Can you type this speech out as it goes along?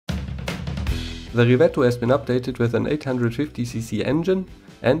The Rivetto has been updated with an 850cc engine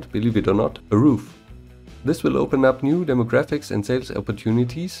and, believe it or not, a roof. This will open up new demographics and sales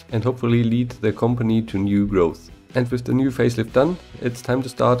opportunities and hopefully lead the company to new growth. And with the new facelift done, it's time to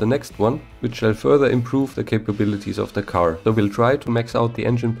start the next one, which shall further improve the capabilities of the car. So we'll try to max out the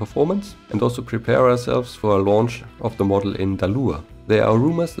engine performance and also prepare ourselves for a launch of the model in Dalluha. There are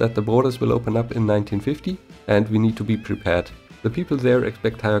rumors that the borders will open up in 1950 and we need to be prepared. The people there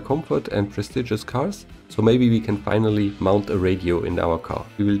expect higher comfort and prestigious cars, so maybe we can finally mount a radio in our car.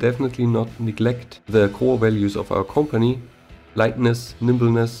 We will definitely not neglect the core values of our company, lightness,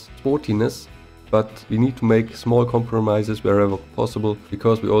 nimbleness, sportiness, but we need to make small compromises wherever possible,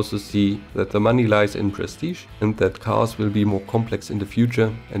 because we also see that the money lies in prestige and that cars will be more complex in the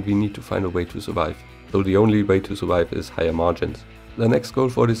future and we need to find a way to survive. So the only way to survive is higher margins. The next goal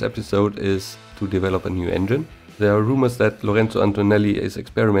for this episode is to develop a new engine. There are rumors that Lorenzo Antonelli is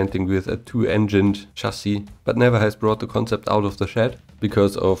experimenting with a two-engined chassis, but never has brought the concept out of the shed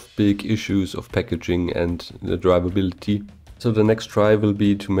because of big issues of packaging and the drivability. So the next try will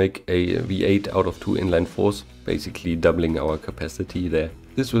be to make a V8 out of two inline fours, basically doubling our capacity there.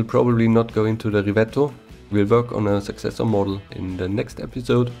 This will probably not go into the Rivetto. We'll work on a successor model in the next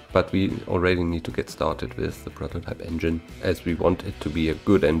episode, but we already need to get started with the prototype engine, as we want it to be a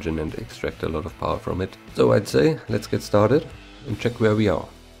good engine and extract a lot of power from it. So I'd say let's get started and check where we are.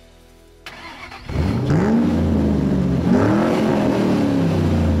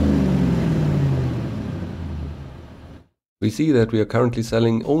 We see that we are currently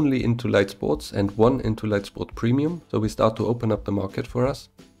selling only into Light Sports and one into Light Sport Premium, so we start to open up the market for us.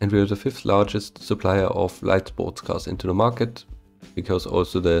 And we are the 5th largest supplier of light sports cars into the market, because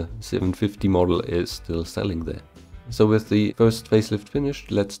also the 750 model is still selling there. So with the first facelift finished,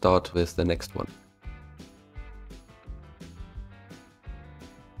 let's start with the next one.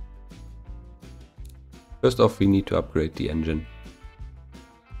 First off, we need to upgrade the engine.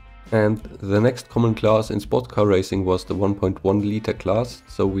 And the next common class in sport car racing was the 1.1 liter class,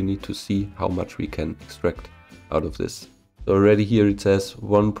 so we need to see how much we can extract out of this. So already here it says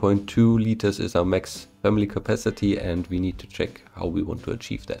 1.2 liters is our max family capacity and we need to check how we want to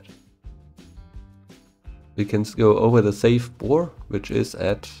achieve that. We can go over the safe bore, which is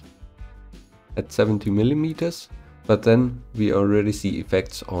at 70 millimeters, but then we already see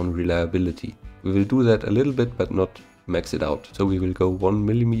effects on reliability. We will do that a little bit, but not max it out. So we will go 1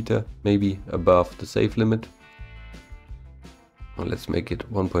 millimeter, maybe above the safe limit. Well, let's make it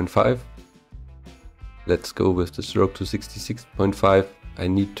 1.5. Let's go with the stroke to 66.5. I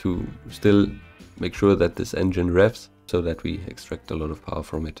need to still make sure that this engine revs so that we extract a lot of power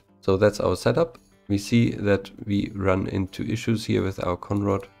from it. So that's our setup. We see that we run into issues here with our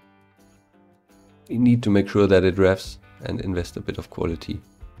conrod. We need to make sure that it revs and invest a bit of quality.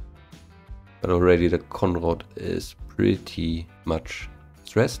 But already the conrod is pretty much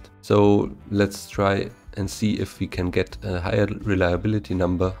stressed. So let's try and see if we can get a higher reliability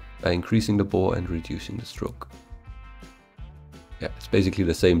number by increasing the bore and reducing the stroke. Yeah, it's basically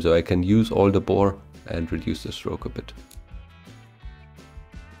the same, so I can use all the bore and reduce the stroke a bit.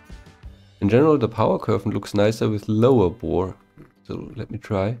 In general, the power curve looks nicer with lower bore. So let me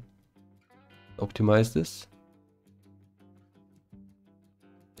try. Optimize this.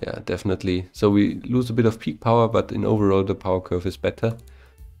 Yeah, definitely. So we lose a bit of peak power, but in overall the power curve is better.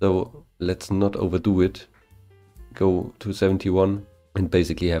 So let's not overdo it. Go to 71 and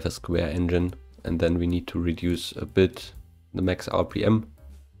basically have a square engine. And then we need to reduce a bit the max RPM.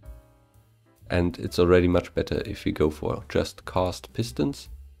 And it's already much better if we go for just cast pistons.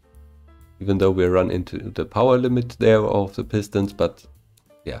 Even though we run into the power limit there of the pistons, but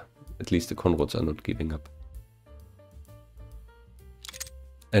yeah, at least the conrods are not giving up.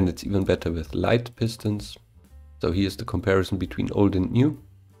 And it's even better with light pistons. So here's the comparison between old and new.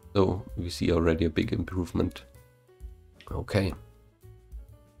 So we see already a big improvement. Okay.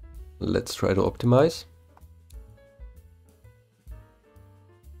 Let's try to optimize.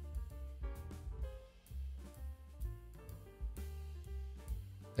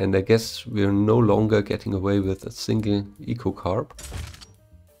 And I guess we're no longer getting away with a single eco carb.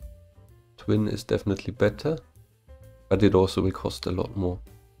 Twin is definitely better, but it also will cost a lot more.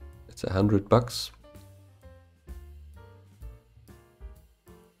 It's $100.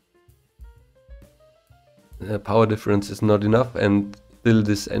 The power difference is not enough, and still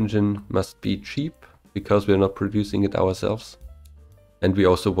this engine must be cheap because we're not producing it ourselves. And we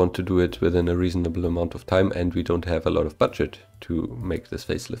also want to do it within a reasonable amount of time, and we don't have a lot of budget to make this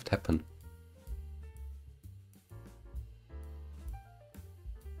facelift happen.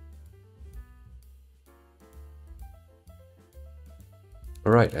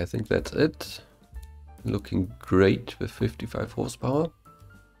 Alright, I think that's it. looking great with 55 horsepower.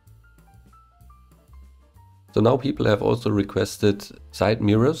 So now people have also requested side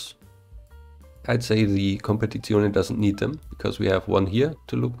mirrors. I'd say the Competizione doesn't need them because we have one here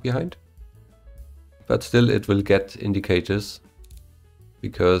to look behind. But still it will get indicators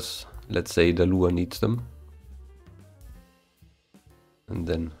because let's say Dalluha needs them. And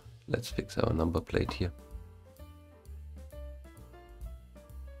then let's fix our number plate here.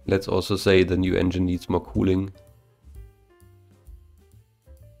 Let's also say the new engine needs more cooling.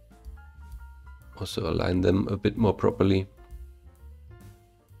 Also align them a bit more properly.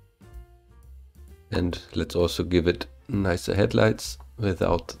 And let's also give it nicer headlights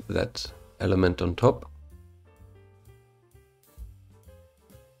without that element on top.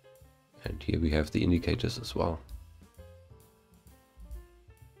 And here we have the indicators as well.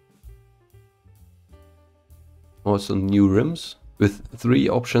 Also new rims with 3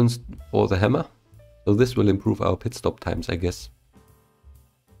 options for the hammer. So this will improve our pit stop times, I guess.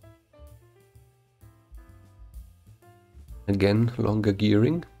 Again, longer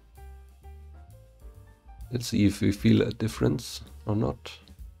gearing. Let's see if we feel a difference or not.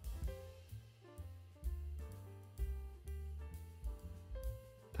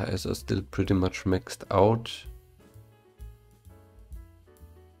 Tires are still pretty much maxed out.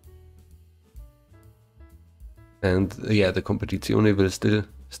 And yeah, the Competizione will still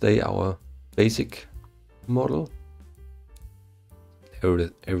stay our basic model.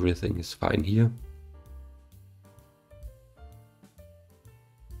 Everything is fine here.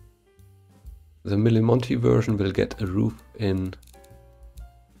 The Millimonti version will get a roof in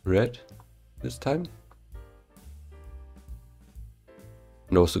red this time.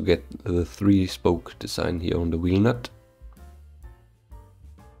 And also get the 3-spoke design here on the wheel nut.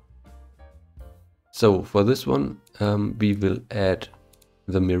 So for this one we will add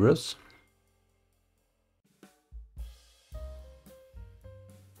the mirrors.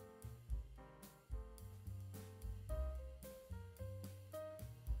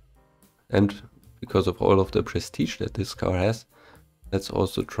 And because of all of the prestige that this car has, let's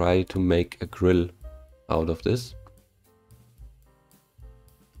also try to make a grille out of this.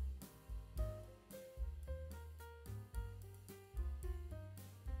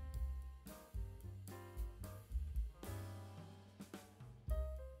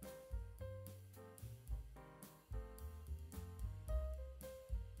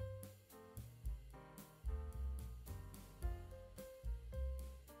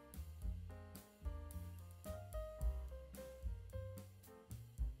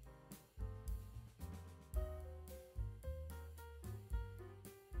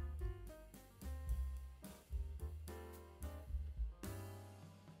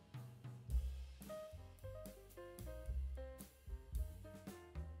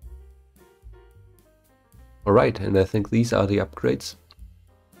 Alright, and I think these are the upgrades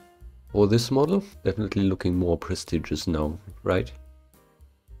for this model. Definitely looking more prestigious now, right?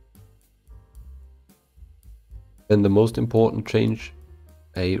 Then the most important change,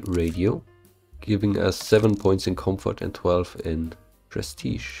 a radio, giving us 7 points in comfort and 12 in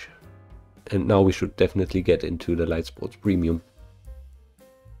prestige. And now we should definitely get into the Light Sports Premium.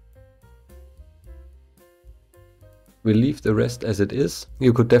 We'll leave the rest as it is.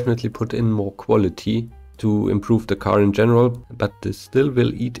 You could definitely put in more quality to improve the car in general, but this still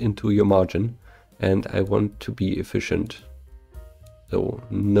will eat into your margin, and I want to be efficient. So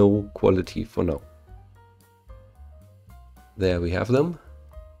no quality for now. There we have them.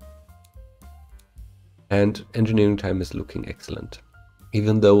 And engineering time is looking excellent.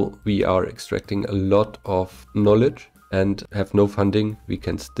 Even though we are extracting a lot of knowledge and have no funding, we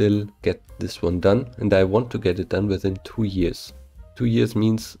can still get this one done. And I want to get it done within 2 years. 2 years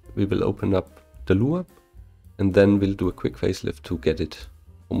means we will open up Dalluha and then we'll do a quick facelift to get it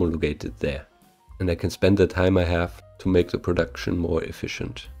homologated there. And I can spend the time I have to make the production more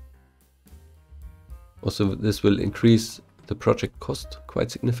efficient. Also, this will increase the project cost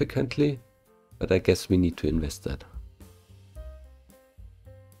quite significantly, but I guess we need to invest that.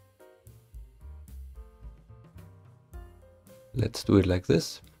 Let's do it like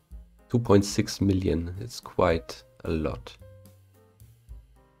this. 2.6 million, it's quite a lot.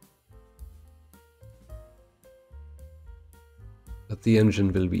 But the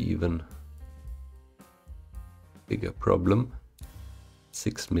engine will be even bigger problem.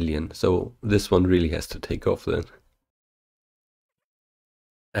 6 million, so this one really has to take off then.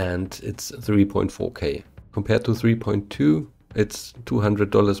 And it's 3.4K. Compared to 3.2, it's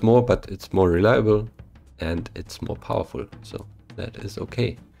 $200 more, but it's more reliable and it's more powerful, so that is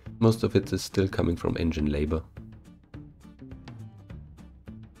okay. Most of it is still coming from engine labor.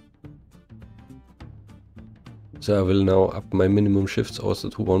 So I will now up my minimum shifts also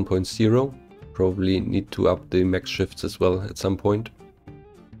to 1.0. Probably need to up the max shifts as well at some point.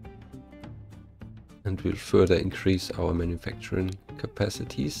 And we'll further increase our manufacturing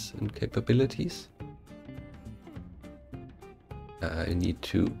capacities and capabilities. I need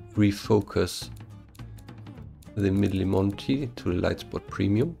to refocus the Midlimonti to Lightspot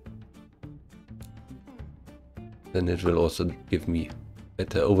Premium. Then it will also give me a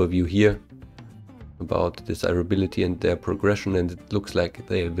better overview here about desirability and their progression, and it looks like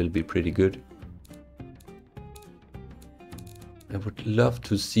they will be pretty good. I would love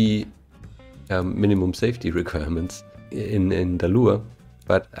to see minimum safety requirements in Dalluha,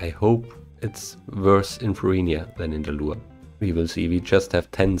 but I hope it's worse in Florinia than in Dalluha. We will see. We just have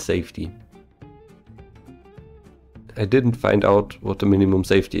 10 safety. I didn't find out what the minimum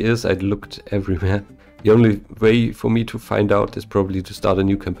safety is. I looked everywhere. The only way for me to find out is probably to start a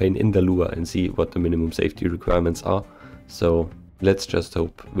new campaign in Dalluha and see what the minimum safety requirements are. So let's just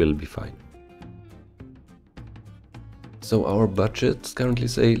hope we'll be fine. So our budgets currently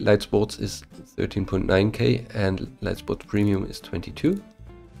say Light Sports is 13.9k and Light Sports Premium is 22.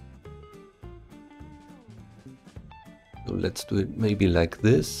 So let's do it maybe like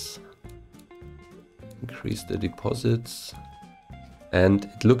this. Increase the deposits. And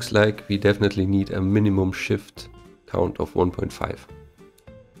it looks like we definitely need a minimum shift count of 1.5.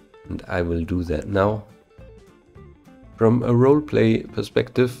 And I will do that now. From a roleplay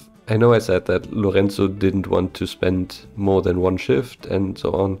perspective, I know I said that Lorenzo didn't want to spend more than one shift and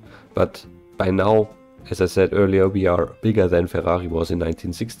so on, but by now, as I said earlier, we are bigger than Ferrari was in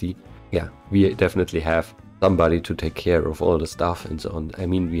 1960. Yeah, we definitely have somebody to take care of all the stuff and so on. I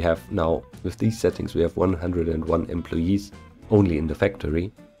mean, we have now, with these settings, we have 101 employees only in the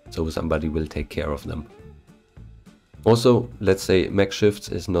factory, so somebody will take care of them. Also, let's say max shifts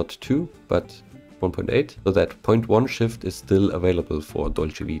is not 2, but 1.8, so that 0.1 shift is still available for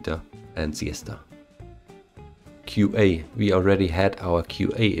Dolce Vita and Siesta. QA, we already had our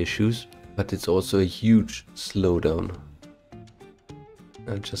QA issues, but it's also a huge slowdown.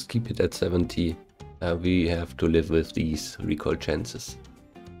 I'll just keep it at 70. We have to live with these recall chances.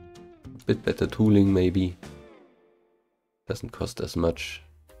 A bit better tooling maybe. Doesn't cost as much,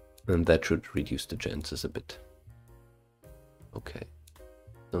 and that should reduce the chances a bit. Okay,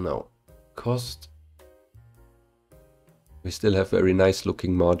 so now cost. We still have very nice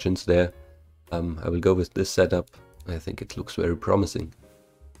looking margins there. I will go with this setup. I think it looks very promising.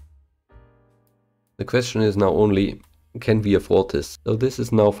 The question is now only, can we afford this? So this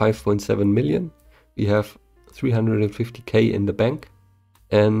is now 5.7 million. We have 350k in the bank,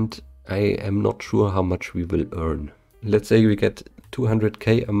 and I am not sure how much we will earn. Let's say we get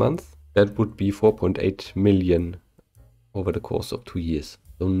 200k a month. That would be 4.8 million over the course of 2 years.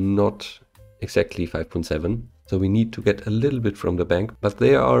 So not exactly 5.7. So we need to get a little bit from the bank, but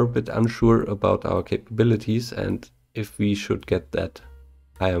they are a bit unsure about our capabilities and if we should get that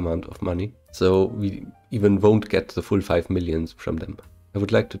high amount of money. So we even won't get the full 5 million from them. I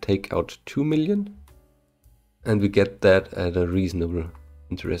would like to take out 2 million and we get that at a reasonable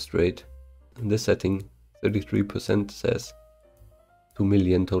interest rate. In this setting, 33% says 2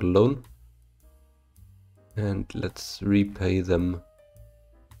 million total loan. And let's repay them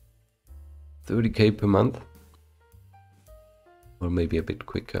 30k per month. Or maybe a bit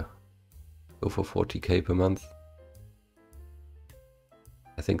quicker. Go for 40k per month.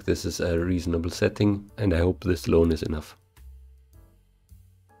 I think this is a reasonable setting and I hope this loan is enough.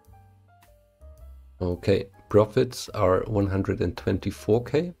 Okay, profits are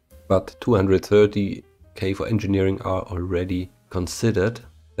 124k, but 230k for engineering are already considered.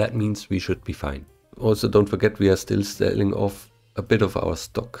 That means we should be fine. Also, don't forget we are still selling off a bit of our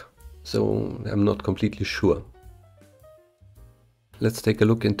stock, so I'm not completely sure. Let's take a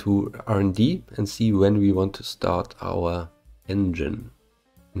look into R&D and see when we want to start our engine.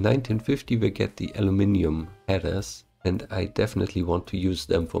 In 1950 we get the aluminium headers and I definitely want to use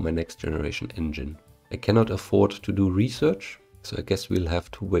them for my next generation engine. I cannot afford to do research, so I guess we'll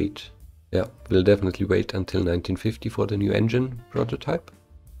have to wait. Yeah, we'll definitely wait until 1950 for the new engine prototype.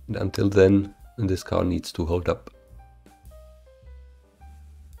 And until then, this car needs to hold up.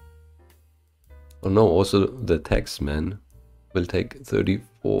 Oh no, also the tax man will take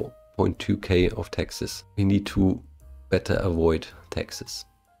 34.2k of taxes. We need to better avoid taxes.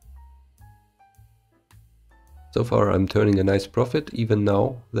 So far I'm turning a nice profit, even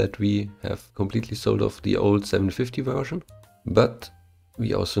now that we have completely sold off the old 750 version. But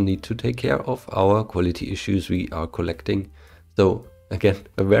we also need to take care of our quality issues we are collecting. So again,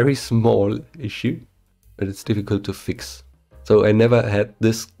 a very small issue, but it's difficult to fix. So I never had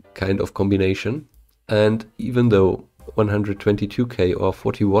this kind of combination. And even though 122k or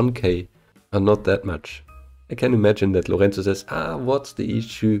 41k are not that much, I can imagine that Lorenzo says, what's the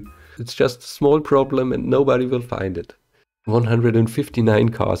issue? It's just a small problem and nobody will find it. 159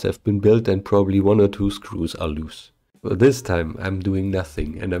 cars have been built and probably 1 or 2 screws are loose. Well, this time I'm doing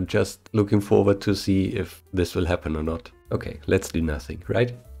nothing and I'm just looking forward to see if this will happen or not. Okay, let's do nothing,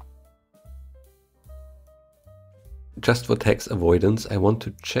 right? Just for tax avoidance, I want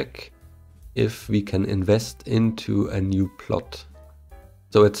to check if we can invest into a new plot.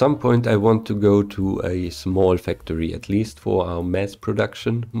 So at some point I want to go to a small factory, at least for our mass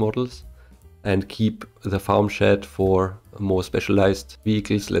production models, and keep the farm shed for more specialized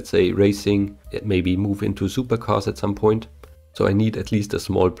vehicles, let's say racing, maybe move into supercars at some point. So I need at least a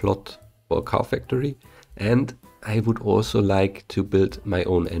small plot for a car factory, and I would also like to build my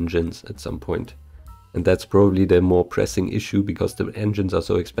own engines at some point. And that's probably the more pressing issue because the engines are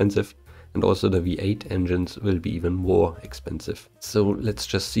so expensive, and also the V8 engines will be even more expensive. So let's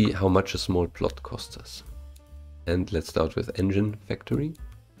just see how much a small plot costs us. And let's start with engine factory.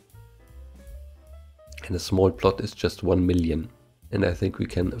 And a small plot is just 1 million. And I think we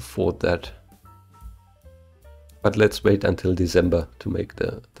can afford that. But let's wait until December to make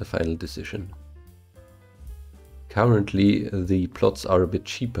the final decision. Currently the plots are a bit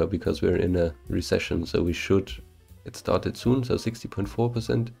cheaper because we're in a recession, so we should get started soon, so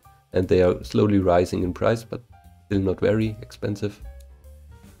 60.4%. And they are slowly rising in price, but still not very expensive.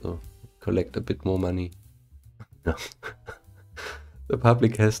 So collect a bit more money. No. The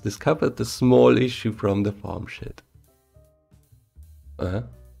public has discovered the small issue from the farm shed.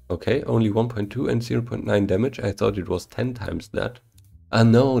 Okay, only 1.2 and 0.9 damage. I thought it was 10 times that.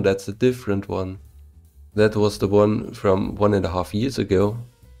 No, that's a different one. That was the one from 1.5 years ago.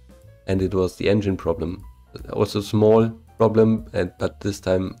 And it was the engine problem. Also small problem, but this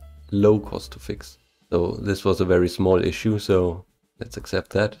time low cost to fix. So this was a very small issue, so let's accept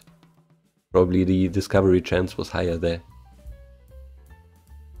that. Probably the discovery chance was higher there.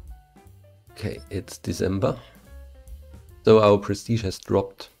 Okay, it's December. So our prestige has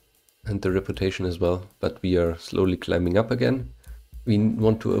dropped and the reputation as well, but we are slowly climbing up again. We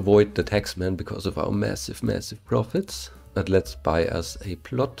want to avoid the taxman because of our massive profits. But let's buy us a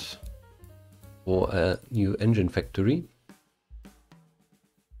plot for a new engine factory.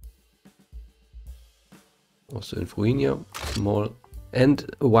 Also in Fuinia, small.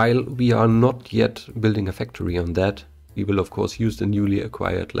 And while we are not yet building a factory on that, we will of course use the newly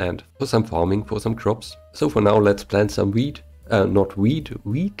acquired land for some farming, for some crops. So for now let's plant some wheat,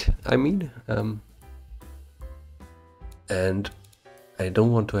 wheat I mean. And I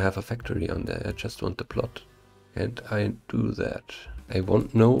don't want to have a factory on there, I just want the plot. And I do that. I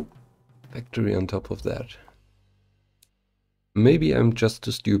want no factory on top of that. Maybe I'm just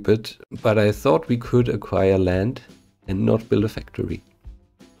too stupid, but I thought we could acquire land and not build a factory.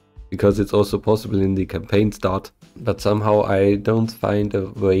 Because it's also possible in the campaign start, but somehow I don't find a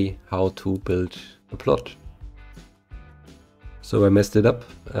way how to build a plot. So I messed it up.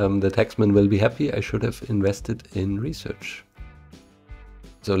 The taxman will be happy. I should have invested in research.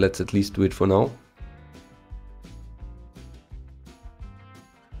 So let's at least do it for now.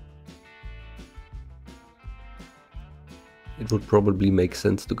 It would probably make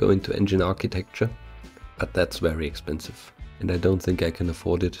sense to go into engine architecture, but that's very expensive and I don't think I can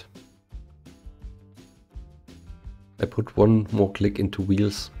afford it. I put one more click into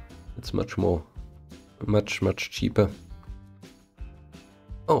wheels. It's much cheaper.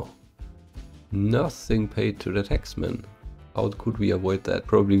 Oh, nothing paid to the taxman. How could we avoid that?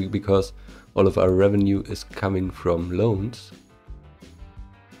 Probably because all of our revenue is coming from loans.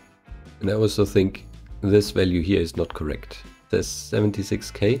 And I also think this value here is not correct. There's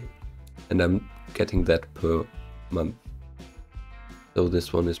 76k and I'm getting that per month. So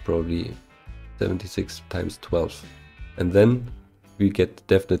this one is probably 76 times 12. And then we get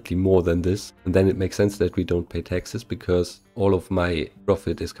definitely more than this. And then it makes sense that we don't pay taxes because all of my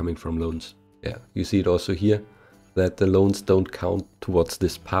profit is coming from loans. Yeah, you see it also here that the loans don't count towards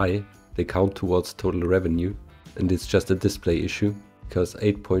this pie. They count towards total revenue. And it's just a display issue because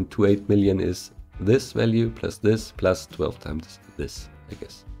 8.28 million is this value plus this plus 12 times this, I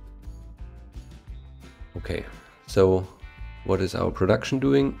guess. Okay, so what is our production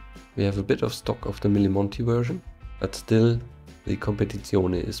doing? We have a bit of stock of the Millimonti version, but still the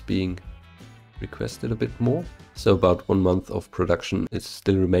Competizione is being requested a bit more. So about 1 month of production is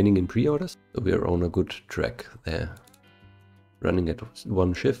still remaining in pre-orders. So we are on a good track there. Running at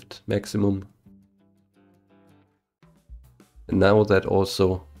 1 shift maximum. And now that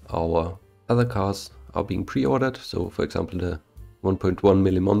also our other cars are being pre-ordered, so for example the 1.1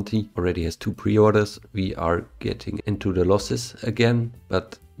 millimonti already has 2 pre-orders. We are getting into the losses again,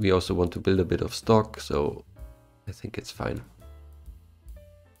 but we also want to build a bit of stock, so I think it's fine.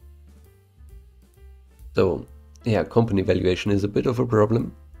 So yeah, company valuation is a bit of a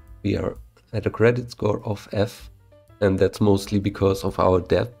problem. We are at a credit score of F, and that's mostly because of our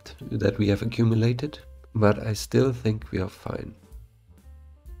debt that we have accumulated, but I still think we are fine.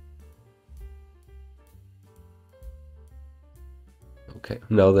 Okay,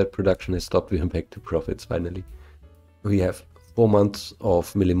 now that production has stopped, we are back to profits finally. We have 4 months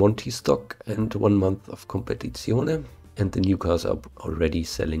of Millimonti stock and 1 month of Competizione, and the new cars are already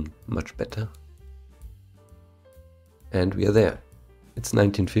selling much better. And we are there. It's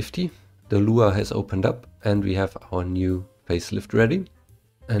 1950, Dalluha has opened up, and we have our new facelift ready.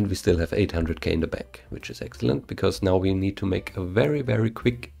 And we still have 800k in the bank, which is excellent, because now we need to make a very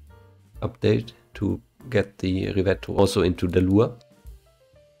quick update to get the Rivetto also into Dalluha.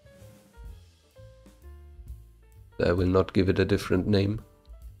 I will not give it a different name,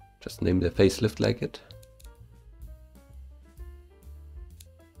 just name the facelift like it.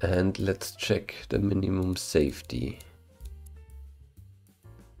 And let's check the minimum safety.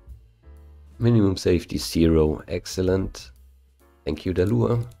 Minimum safety 0, excellent. Thank you,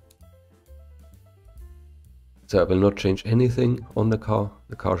 Dalluha. So I will not change anything on the car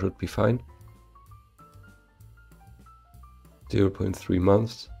should be fine. 0.3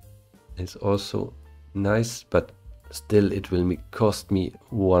 months is also nice, but still it will cost me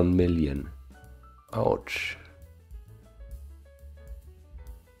 1 million. Ouch.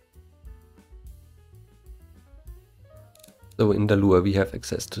 So in Dalluha we have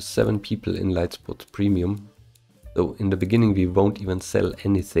access to 7 people in Light Sports Premium. So in the beginning we won't even sell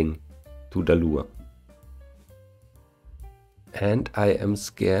anything to Dalluha. And I am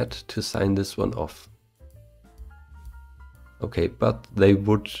scared to sign this one off. Okay, but they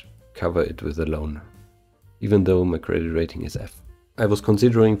would cover it with a loan, even though my credit rating is F. I was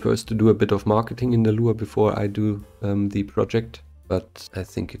considering first to do a bit of marketing in Dalluha before I do the project, but I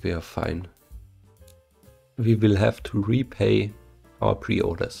think we are fine. We will have to repay our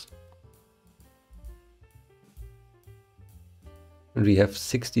pre-orders. We have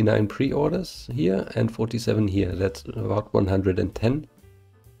 69 pre-orders here and 47 here. That's about 110.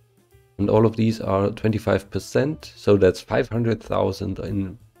 And all of these are 25%, so that's 500,000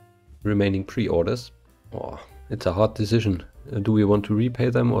 in remaining pre-orders. Oh, it's a hard decision. Do we want to repay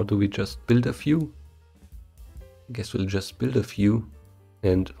them or do we just build a few? I guess we'll just build a few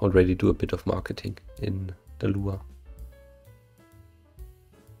and already do a bit of marketing in Dalluha.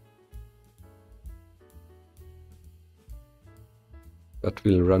 But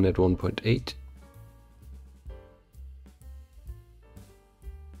we'll run at 1.8.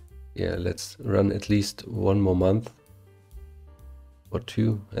 Yeah, let's run at least 1 more month or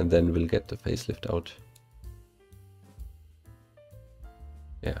 2, and then we'll get the facelift out.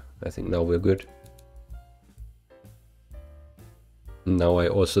 Yeah, I think now we're good. Now I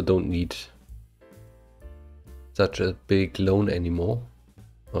also don't need such a big loan anymore,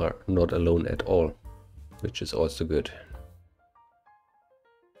 or not a loan at all, which is also good.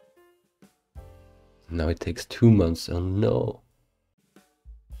 Now it takes 2 months, oh no.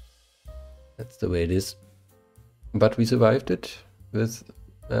 That's the way it is. But we survived it with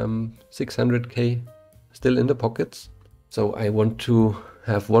 600k still in the pockets. So I want to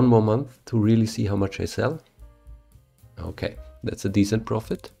have 1 more month to really see how much I sell. Okay, that's a decent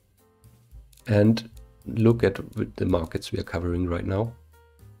profit. And look at the markets we are covering right now.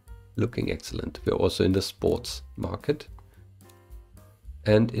 Looking excellent. We're also in the sports market.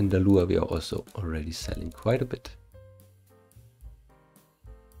 And in Dalluha we are also already selling quite a bit.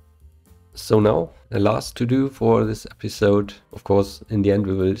 So now, the last to do for this episode, of course, in the end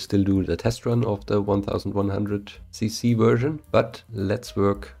we will still do the test run of the 1100cc version, but let's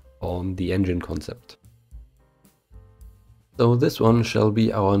work on the engine concept. So this one shall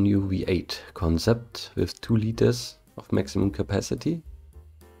be our new V8 concept with 2 liters of maximum capacity.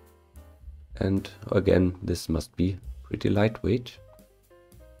 And again, this must be pretty lightweight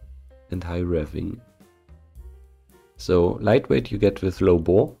and high revving. So lightweight you get with low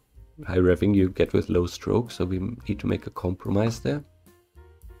bore, high revving you get with low stroke, so we need to make a compromise there.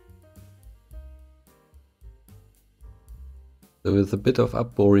 So with a bit of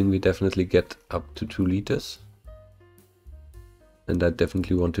upboring we definitely get up to 2 liters. And I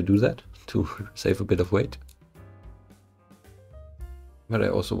definitely want to do that to save a bit of weight. But I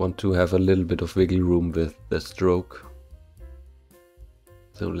also want to have a little bit of wiggle room with the stroke.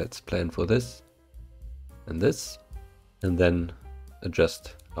 So let's plan for this, and then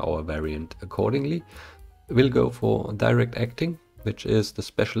adjust our variant accordingly. We'll go for direct acting, which is the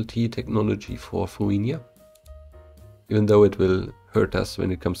specialty technology for Fuenia. Even though it will hurt us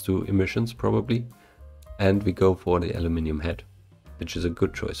when it comes to emissions probably. And we go for the aluminium head, which is a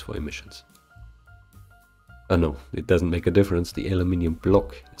good choice for emissions. Oh no, it doesn't make a difference. The aluminium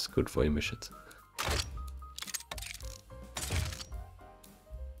block is good for emissions.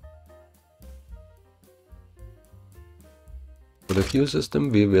 For the fuel system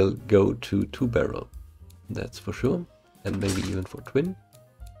we will go to 2-barrel, that's for sure, and maybe even for twin.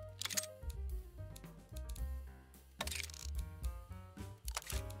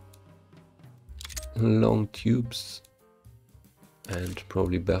 Long tubes and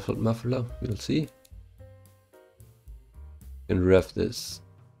probably baffled muffler, we'll see. You can rev this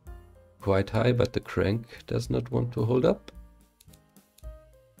quite high, but the crank does not want to hold up.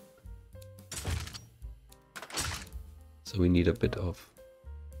 So we need a bit of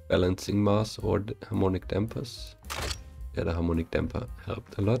balancing mass or harmonic dampers. Yeah, the harmonic damper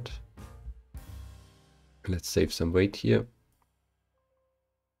helped a lot. Let's save some weight here.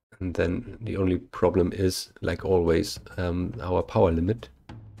 And then the only problem is, like always, our power limit,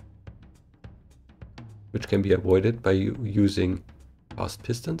 which can be avoided by using fast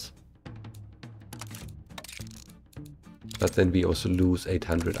pistons. But then we also lose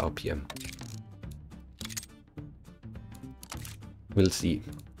 800 RPM. We'll see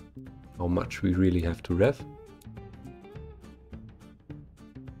how much we really have to rev.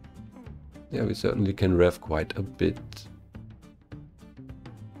 Yeah, we certainly can rev quite a bit.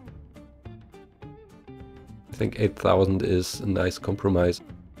 I think 8000 is a nice compromise.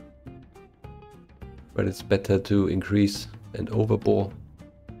 But it's better to increase and overbore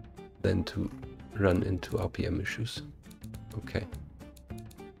than to run into RPM issues. Okay,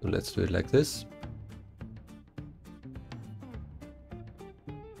 so let's do it like this.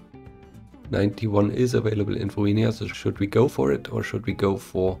 91 is available in Fuenia, so should we go for it or should we go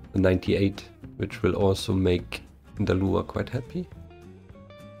for the 98, which will also make Dalluha quite happy?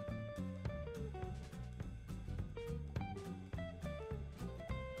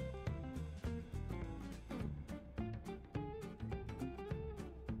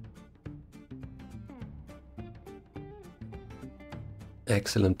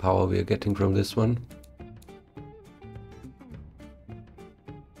 Excellent power we are getting from this one.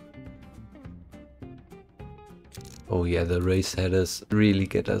 Oh yeah, the race headers really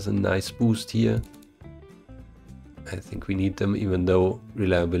get us a nice boost here. I think we need them, even though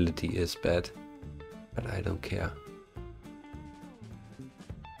reliability is bad, but I don't care.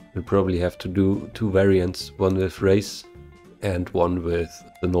 We'll probably have to do two variants, one with race and one with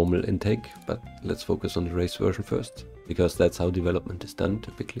the normal intake, but let's focus on the race version first, because that's how development is done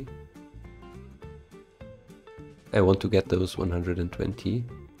typically. I want to get those 120.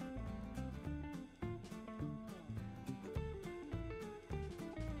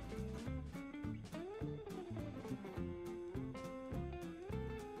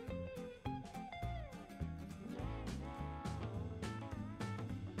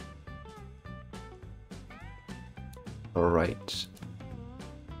 Alright.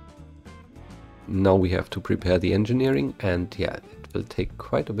 Now we have to prepare the engineering, and yeah, it will take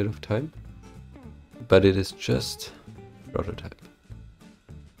quite a bit of time. But it is just prototype.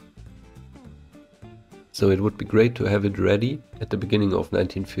 So it would be great to have it ready at the beginning of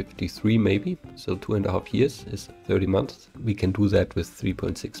 1953 maybe. So 2.5 years is 30 months. We can do that with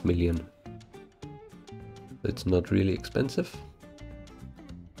 3.6 million. It's not really expensive.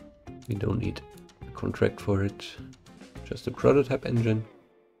 We don't need a contract for it. Just a prototype engine.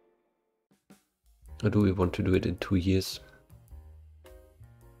 Or do we want to do it in 2 years?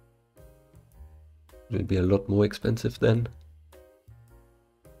 It will be a lot more expensive then.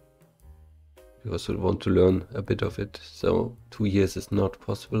 We also want to learn a bit of it, so 2 years is not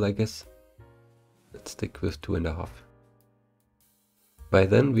possible, I guess. Let's stick with 2.5. By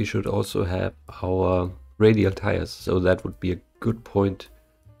then we should also have our radial tires, so that would be a good point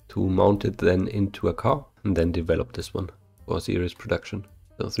to mount it then into a car and then develop this one for series production.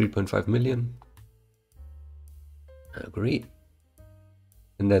 So 3.5 million. I agree.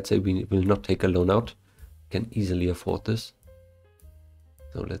 And let's say we will not take a loan out. We can easily afford this.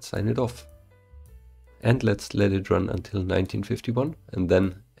 So let's sign it off. And let's let it run until 1951 and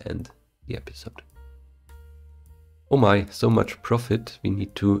then end the episode. Oh my, so much profit we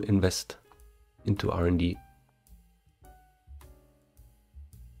need to invest into R&D.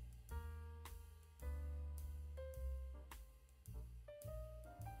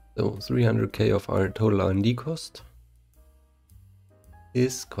 So 300k of our total R&D cost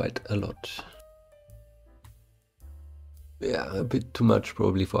is quite a lot. Yeah, a bit too much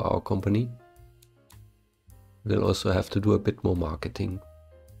probably for our company. We'll also have to do a bit more marketing.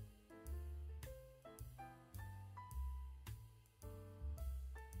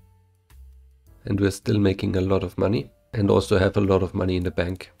 And we're still making a lot of money and also have a lot of money in the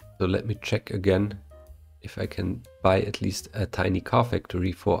bank. So let me check again if I can buy at least a tiny car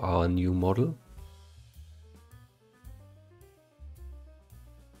factory for our new model.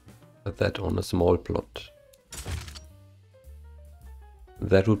 But that on a small plot.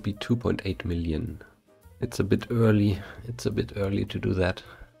 That would be 2.8 million. It's a bit early. It's a bit early to do that.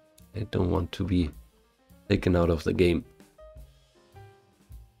 I don't want to be taken out of the game.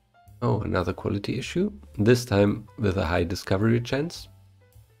 Oh, another quality issue. This time with a high discovery chance.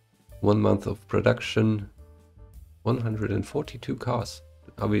 1 month of production. 142 cars.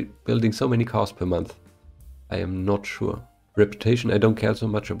 Are we building so many cars per month? I am not sure. Reputation, I don't care so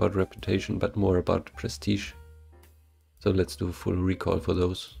much about reputation, but more about prestige. So let's do a full recall for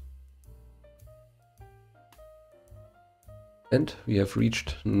those. And we have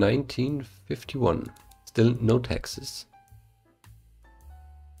reached 1951. Still no taxes.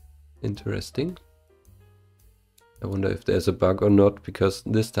 Interesting. I wonder if there's a bug or not, because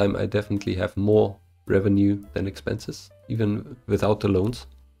this time I definitely have more revenue than expenses, even without the loans.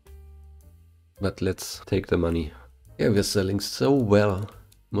 But let's take the money. Yeah, we're selling so well.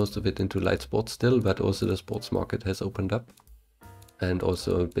 Most of it into light sports still, but also the sports market has opened up. And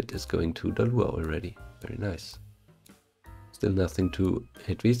also a bit is going to Dalluha already. Very nice. Still nothing to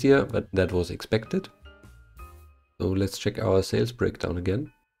Hedvisia, but that was expected. So let's check our sales breakdown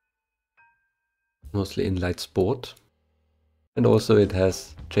again. Mostly in light sport. And also it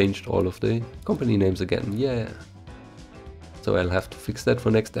has changed all of the company names again. Yeah. So I'll have to fix that for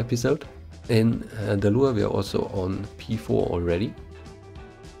next episode. In Dalluha we are also on P4 already.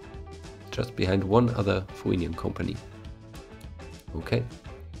 Just behind one other Fuinian company. Okay.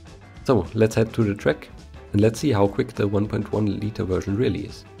 So let's head to the track and let's see how quick the 1.1 liter version really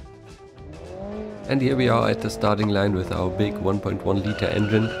is. And here we are at the starting line with our big 1.1 liter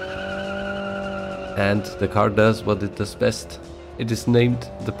engine. And the car does what it does best. It is named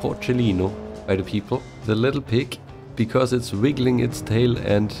the Porcellino by the people. The little pig, because it's wiggling its tail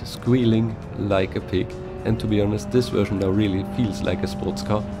and squealing like a pig. And to be honest, this version now really feels like a sports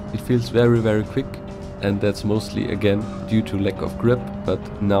car. It feels very, very quick. And that's mostly again due to lack of grip, but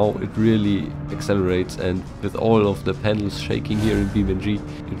now it really accelerates, and with all of the panels shaking here in BeamNG,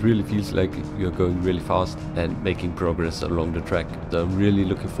 it really feels like you're going really fast and making progress along the track. So I'm really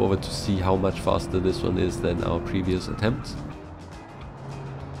looking forward to see how much faster this one is than our previous attempts.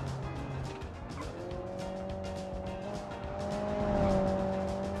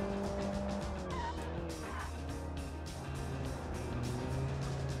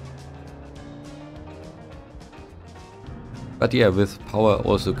 But yeah, with power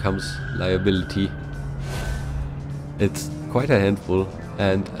also comes liability. It's quite a handful,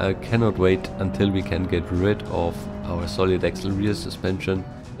 and I cannot wait until we can get rid of our solid axle rear suspension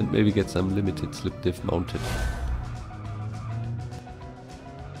and maybe get some limited slip diff mounted.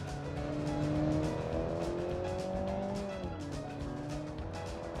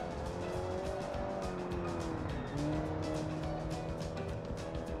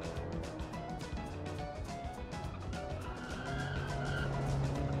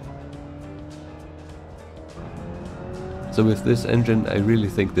 So with this engine I really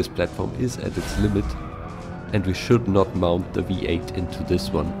think this platform is at its limit, and we should not mount the V8 into this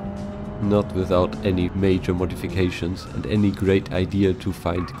one. Not without any major modifications and any great idea to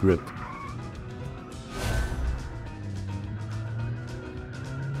find grip.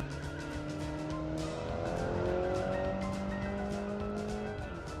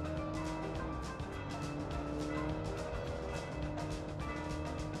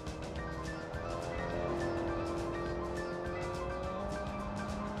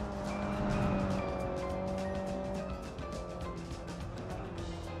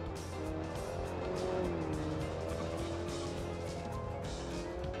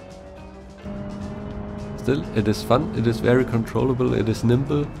 Still, it is fun, it is very controllable, it is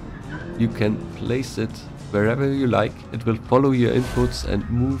nimble. You can place it wherever you like. It will follow your inputs and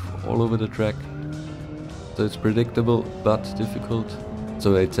move all over the track. So it's predictable but difficult.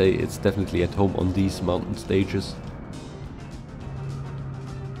 So I'd say it's definitely at home on these mountain stages.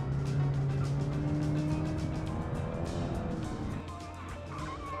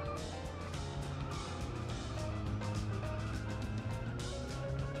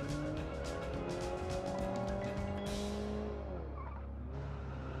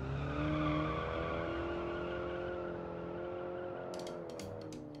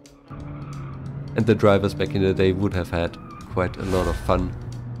 And the drivers back in the day would have had quite a lot of fun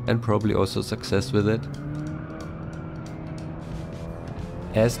and probably also success with it.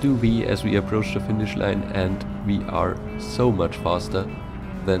 as do we as we approach the finish line, and we are so much faster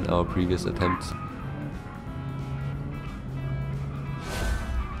than our previous attempts.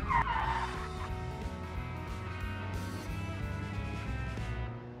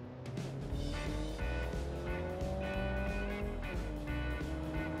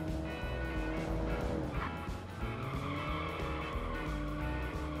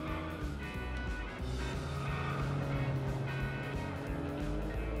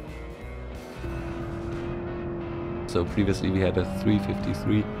 So previously we had a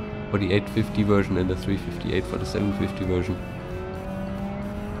 353 for the 850 version and a 358 for the 750 version.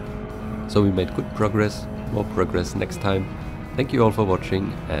 So we made good progress, more progress next time. Thank you all for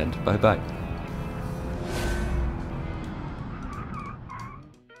watching, and bye bye.